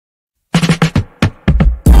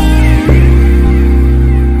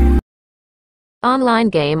Online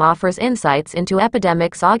game offers insights into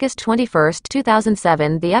epidemics. August 21,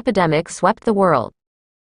 2007. The epidemic swept the world.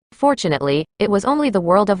 Fortunately, it was only the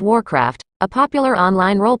World of Warcraft, a popular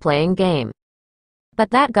online role-playing game. But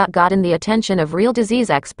that gotten the attention of real disease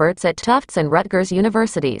experts at Tufts and Rutgers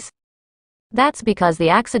universities. That's because the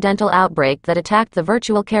accidental outbreak that attacked the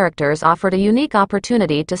virtual characters offered a unique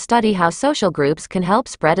opportunity to study how social groups can help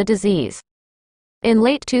spread a disease. In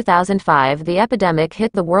late 2005, the epidemic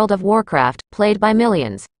hit the World of Warcraft, played by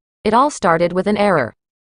millions. It all started with an error.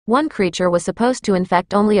 One creature was supposed to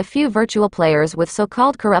infect only a few virtual players with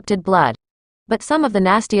so-called corrupted blood. But some of the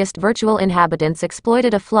nastiest virtual inhabitants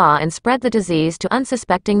exploited a flaw and spread the disease to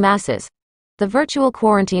unsuspecting masses. The virtual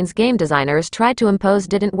quarantines game designers tried to impose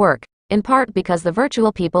didn't work, in part because the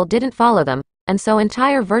virtual people didn't follow them, and so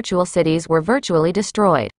entire virtual cities were virtually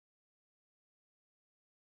destroyed.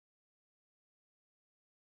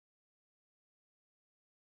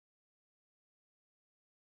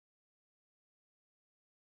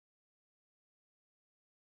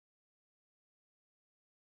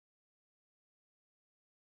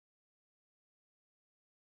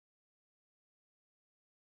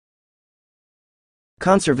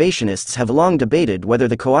 Conservationists have long debated whether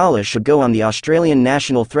the koala should go on the Australian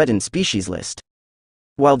National Threatened Species list.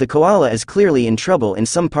 While the koala is clearly in trouble in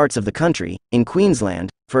some parts of the country, in Queensland,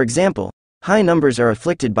 for example, high numbers are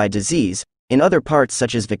afflicted by disease. In other parts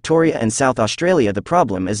such as Victoria and South Australia, the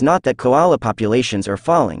problem is not that koala populations are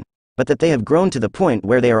falling, but that they have grown to the point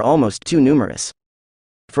where they are almost too numerous.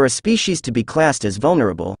 For a species to be classed as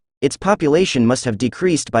vulnerable, its population must have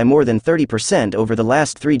decreased by more than 30% over the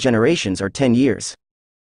last 3 generations or 10 years.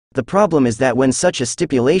 The problem is that when such a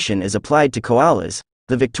stipulation is applied to koalas,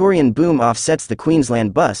 the Victorian boom offsets the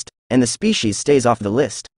Queensland bust, and the species stays off the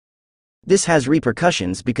list. This has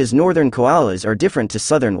repercussions because northern koalas are different to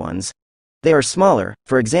southern ones. They are smaller,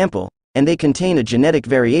 for example, and they contain a genetic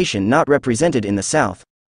variation not represented in the south.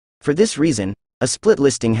 For this reason, a split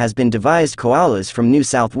listing has been devised. Koalas from New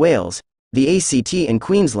South Wales, the ACT, and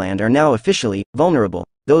Queensland are now officially vulnerable.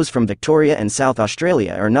 Those from Victoria and South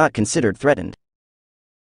Australia are not considered threatened.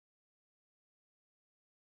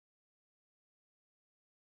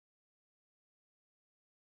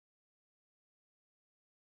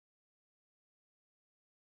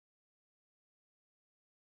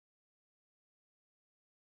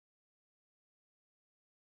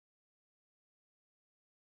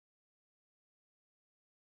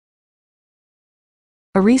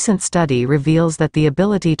 A recent study reveals that the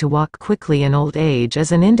ability to walk quickly in old age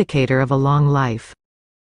is an indicator of a long life.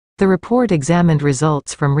 The report examined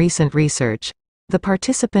results from recent research. The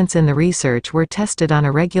participants in the research were tested on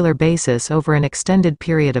a regular basis over an extended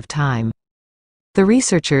period of time. The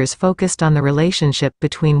researchers focused on the relationship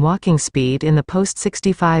between walking speed in the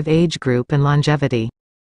post-65 age group and longevity.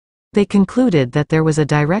 They concluded that there was a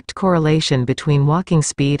direct correlation between walking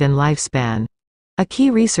speed and lifespan. A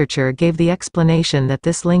key researcher gave the explanation that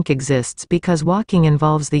this link exists because walking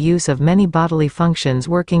involves the use of many bodily functions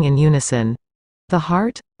working in unison. The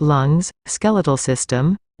heart, lungs, skeletal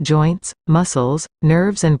system, joints, muscles,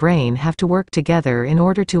 nerves and brain have to work together in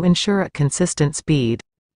order to ensure a consistent speed.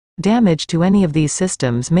 Damage to any of these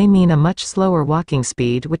systems may mean a much slower walking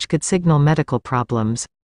speed, which could signal medical problems.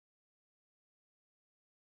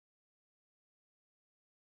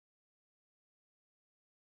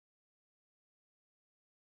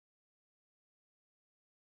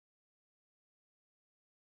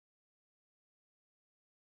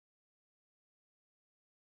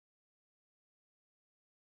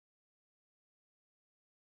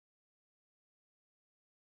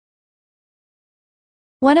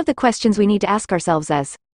 One of the questions we need to ask ourselves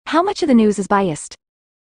is, how much of the news is biased?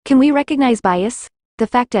 Can we recognize bias? The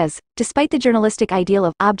fact is, despite the journalistic ideal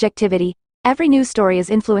of objectivity, every news story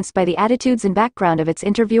is influenced by the attitudes and background of its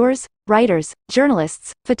interviewers, writers,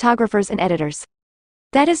 journalists, photographers and editors.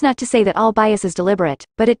 That is not to say that all bias is deliberate,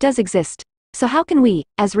 but it does exist. So how can we,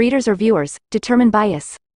 as readers or viewers, determine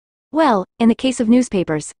bias? Well, in the case of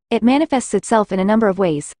newspapers, it manifests itself in a number of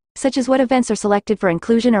ways, such as what events are selected for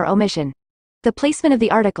inclusion or omission. The placement of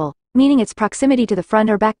the article, meaning its proximity to the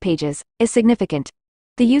front or back pages, is significant.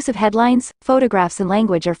 The use of headlines, photographs and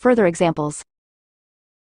language are further examples.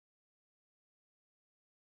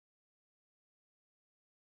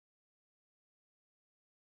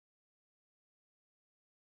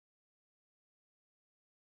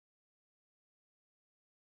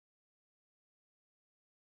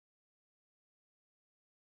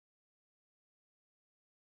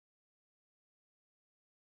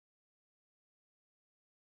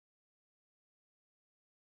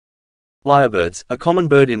 Lyrebirds, a common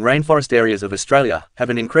bird in rainforest areas of Australia,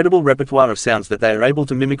 have an incredible repertoire of sounds that they are able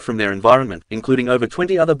to mimic from their environment, including over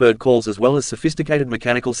 20 other bird calls as well as sophisticated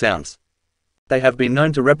mechanical sounds. They have been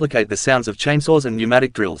known to replicate the sounds of chainsaws and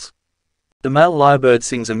pneumatic drills. The male lyrebird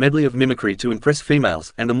sings a medley of mimicry to impress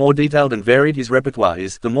females, and the more detailed and varied his repertoire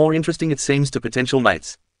is, the more interesting it seems to potential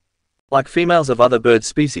mates. Like females of other bird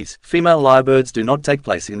species, female lyrebirds do not take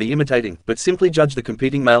place in the imitating, but simply judge the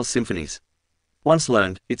competing males' symphonies. Once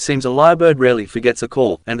learned, it seems a lyrebird rarely forgets a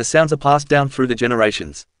call, and the sounds are passed down through the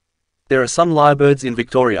generations. There are some lyrebirds in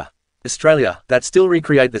Victoria, Australia, that still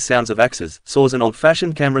recreate the sounds of axes, saws and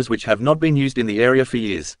old-fashioned cameras which have not been used in the area for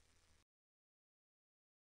years.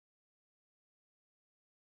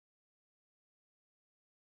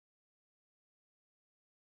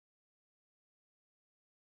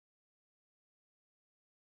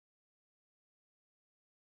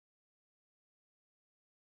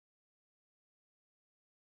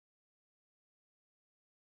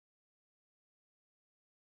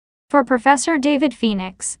 For Professor David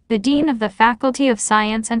Phoenix, the Dean of the Faculty of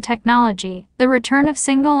Science and Technology, the return of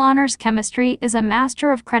single honors chemistry is a master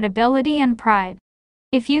of credibility and pride.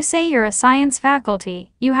 If you say you're a science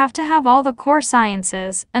faculty, you have to have all the core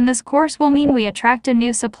sciences, and this course will mean we attract a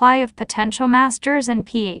new supply of potential masters and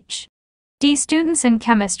Ph.D. students in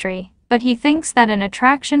chemistry, but he thinks that an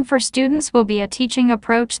attraction for students will be a teaching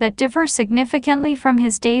approach that differs significantly from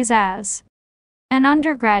his days as an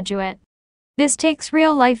undergraduate. This takes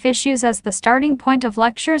real-life issues as the starting point of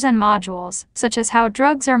lectures and modules, such as how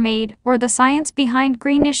drugs are made, or the science behind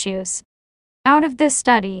green issues. Out of this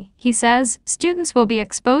study, he says, students will be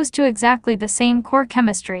exposed to exactly the same core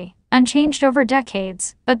chemistry, unchanged over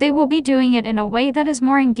decades, but they will be doing it in a way that is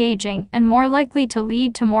more engaging and more likely to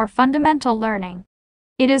lead to more fundamental learning.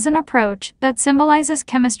 It is an approach that symbolizes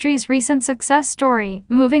chemistry's recent success story,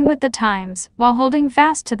 moving with the times, while holding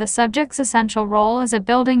fast to the subject's essential role as a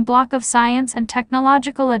building block of science and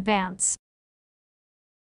technological advance.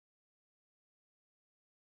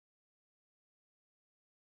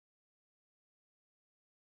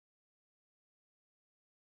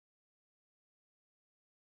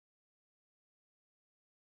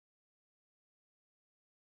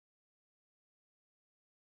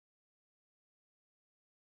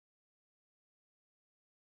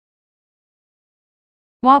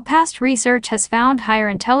 While past research has found higher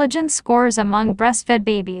intelligence scores among breastfed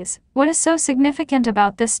babies, what is so significant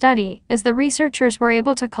about this study is the researchers were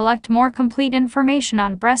able to collect more complete information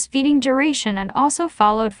on breastfeeding duration and also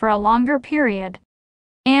followed for a longer period.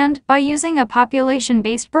 And, by using a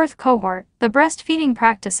population-based birth cohort, the breastfeeding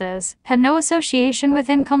practices had no association with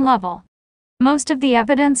income level. Most of the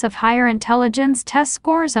evidence of higher intelligence test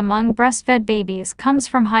scores among breastfed babies comes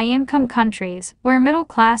from high-income countries, where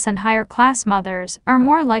middle-class and higher-class mothers are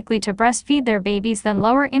more likely to breastfeed their babies than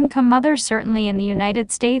lower-income mothers. Certainly in the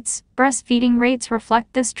United States, breastfeeding rates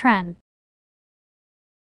reflect this trend.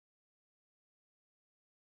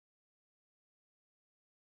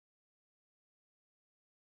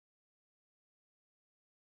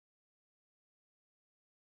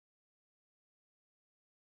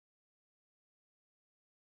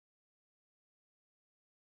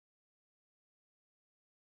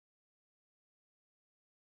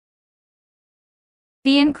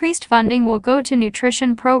 The increased funding will go to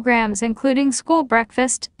nutrition programs including school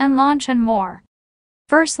breakfast and lunch and more.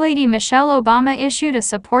 First Lady Michelle Obama issued a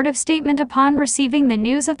supportive statement upon receiving the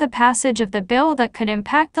news of the passage of the bill that could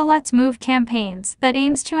impact the Let's Move campaigns that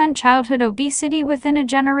aims to end childhood obesity within a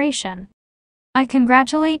generation. I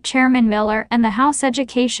congratulate Chairman Miller and the House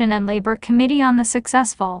Education and Labor Committee on the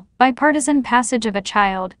successful, bipartisan passage of a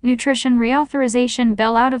child nutrition reauthorization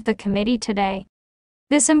bill out of the committee today.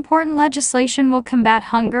 This important legislation will combat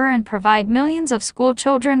hunger and provide millions of school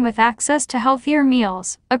children with access to healthier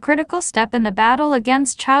meals, a critical step in the battle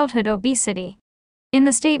against childhood obesity. In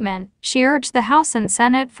the statement, she urged the House and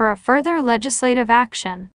Senate for a further legislative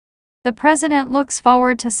action. The President looks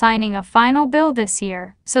forward to signing a final bill this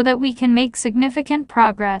year, so that we can make significant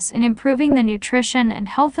progress in improving the nutrition and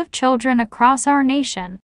health of children across our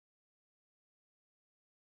nation.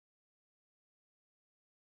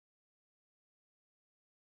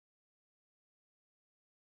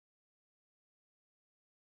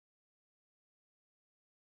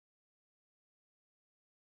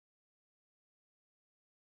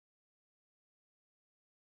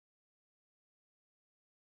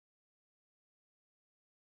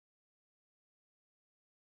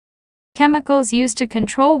 Chemicals used to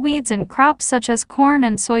control weeds in crops such as corn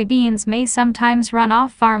and soybeans may sometimes run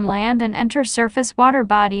off farmland and enter surface water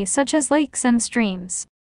bodies such as lakes and streams.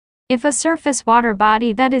 If a surface water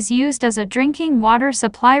body that is used as a drinking water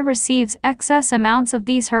supply receives excess amounts of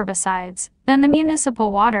these herbicides, then the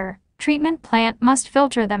municipal water treatment plant must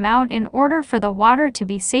filter them out in order for the water to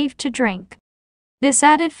be safe to drink. This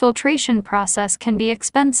added filtration process can be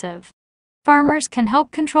expensive. Farmers can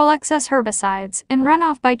help control excess herbicides in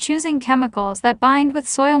runoff by choosing chemicals that bind with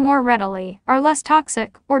soil more readily, are less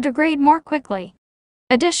toxic, or degrade more quickly.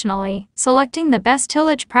 Additionally, selecting the best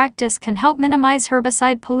tillage practice can help minimize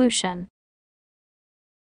herbicide pollution.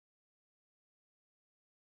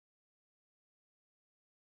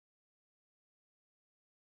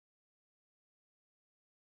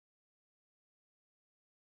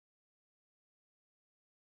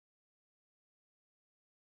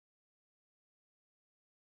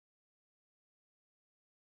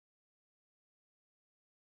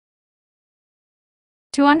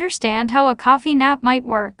 To understand how a coffee nap might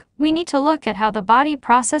work, we need to look at how the body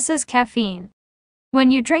processes caffeine.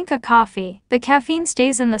 When you drink a coffee, the caffeine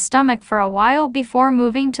stays in the stomach for a while before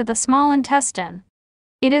moving to the small intestine.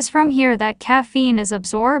 It is from here that caffeine is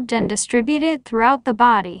absorbed and distributed throughout the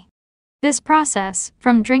body. This process,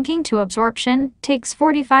 from drinking to absorption, takes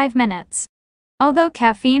 45 minutes. Although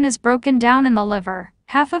caffeine is broken down in the liver,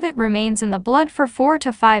 half of it remains in the blood for 4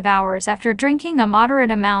 to 5 hours after drinking a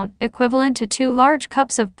moderate amount, equivalent to 2 large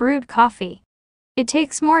cups of brewed coffee. It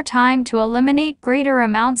takes more time to eliminate greater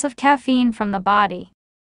amounts of caffeine from the body.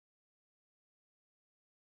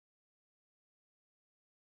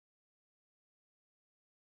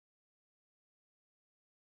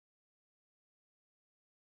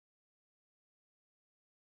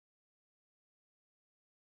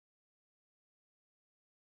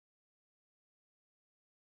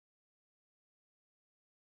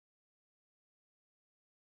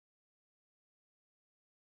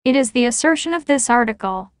 It is the assertion of this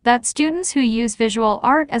article that students who use visual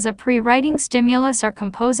art as a pre-writing stimulus are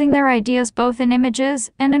composing their ideas both in images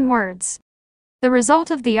and in words. The result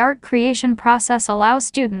of the art creation process allows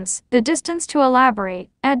students the distance to elaborate,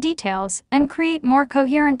 add details, and create more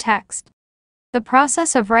coherent text. The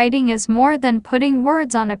process of writing is more than putting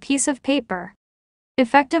words on a piece of paper.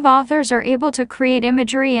 Effective authors are able to create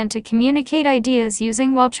imagery and to communicate ideas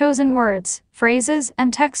using well-chosen words, phrases,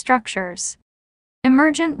 and text structures.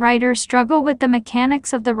 Emergent writers struggle with the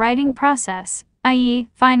mechanics of the writing process, i.e.,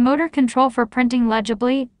 fine motor control for printing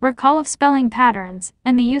legibly, recall of spelling patterns,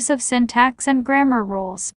 and the use of syntax and grammar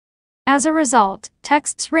rules. As a result,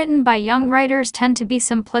 texts written by young writers tend to be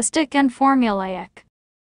simplistic and formulaic.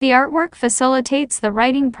 The artwork facilitates the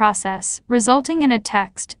writing process, resulting in a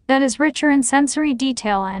text that is richer in sensory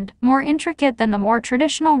detail and more intricate than the more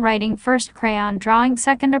traditional writing first crayon drawing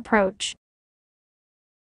second approach.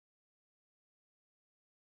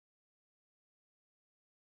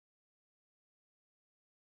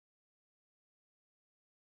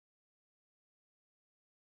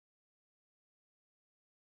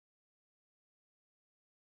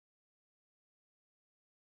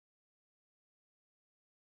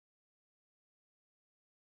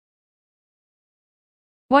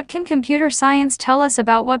 What can computer science tell us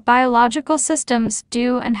about what biological systems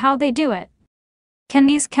do and how they do it? Can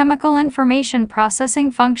these chemical information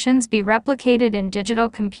processing functions be replicated in digital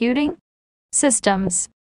computing systems?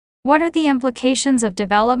 What are the implications of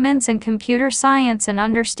developments in computer science and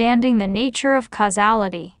understanding the nature of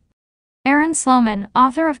causality? Aaron Sloman,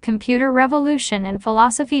 author of Computer Revolution and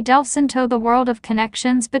Philosophy, delves into the world of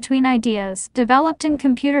connections between ideas developed in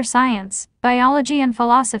computer science, biology, and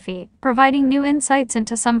philosophy, providing new insights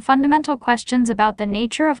into some fundamental questions about the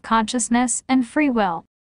nature of consciousness and free will.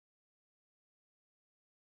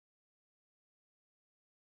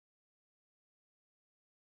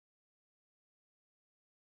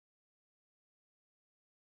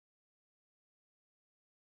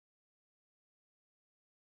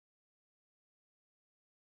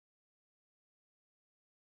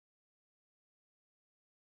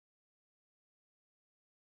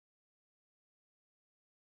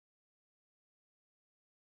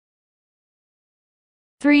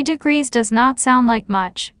 "3 degrees does not sound like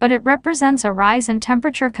much, but it represents a rise in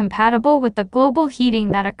temperature compatible with the global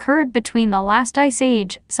heating that occurred between the last ice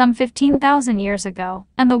age, some 15,000 years ago,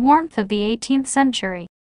 and the warmth of the 18th century.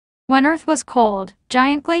 When Earth was cold,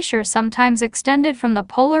 giant glaciers sometimes extended from the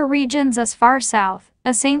polar regions as far south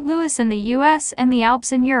as St. Louis in the US and the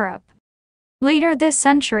Alps in Europe. Later this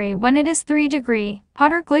century, when it is 3 degrees,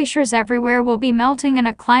 hotter glaciers everywhere will be melting in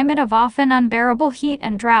a climate of often unbearable heat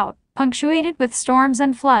and drought, punctuated with storms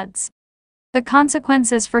and floods. The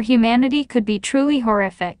consequences for humanity could be truly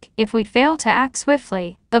horrific. If we fail to act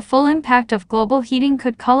swiftly, the full impact of global heating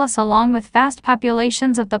could cull us along with vast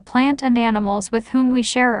populations of the plant and animals with whom we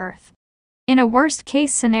share Earth. In a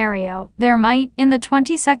worst-case scenario, there might, in the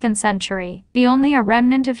 22nd century, be only a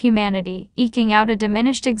remnant of humanity, eking out a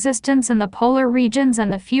diminished existence in the polar regions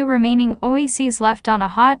and the few remaining oases left on a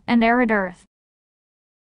hot and arid Earth.